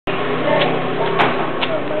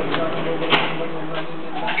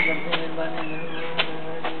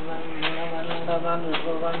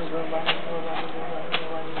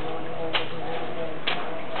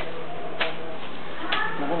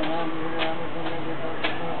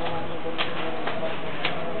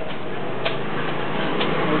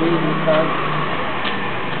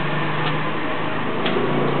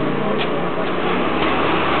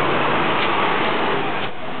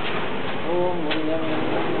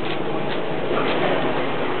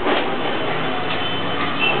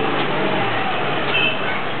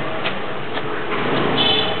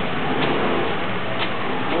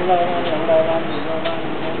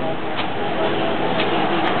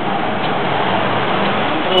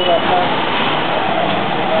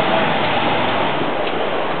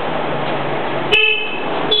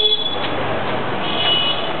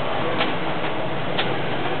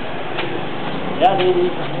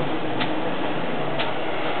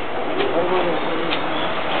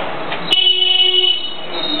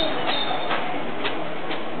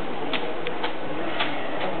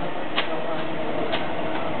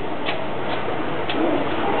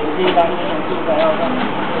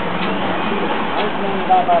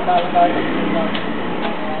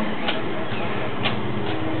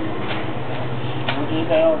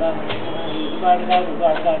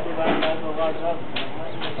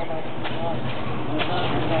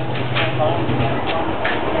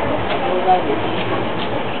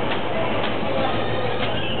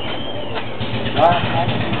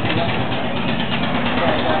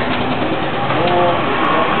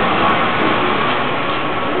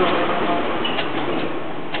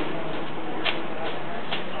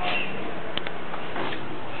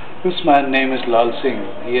This man's name is Lal Singh.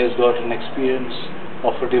 He has got an experience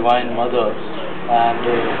of a Divine Mother, and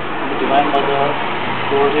the Divine Mother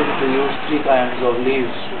told him to use 3 kinds of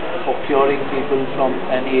leaves for curing people from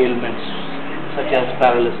any ailments such as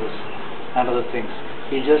paralysis and other things.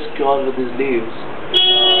 He just cures with his leaves.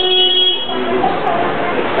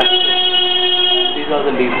 These are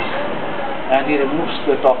the leaves, and he removes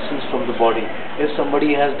the toxins from the body. If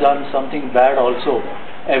somebody has done something bad also,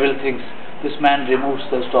 evil things, this man removes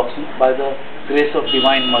those toxins by the grace of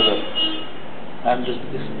Divine Mother. And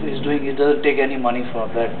he doesn't take any money for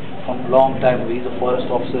that from long time. He is a forest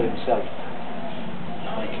officer himself.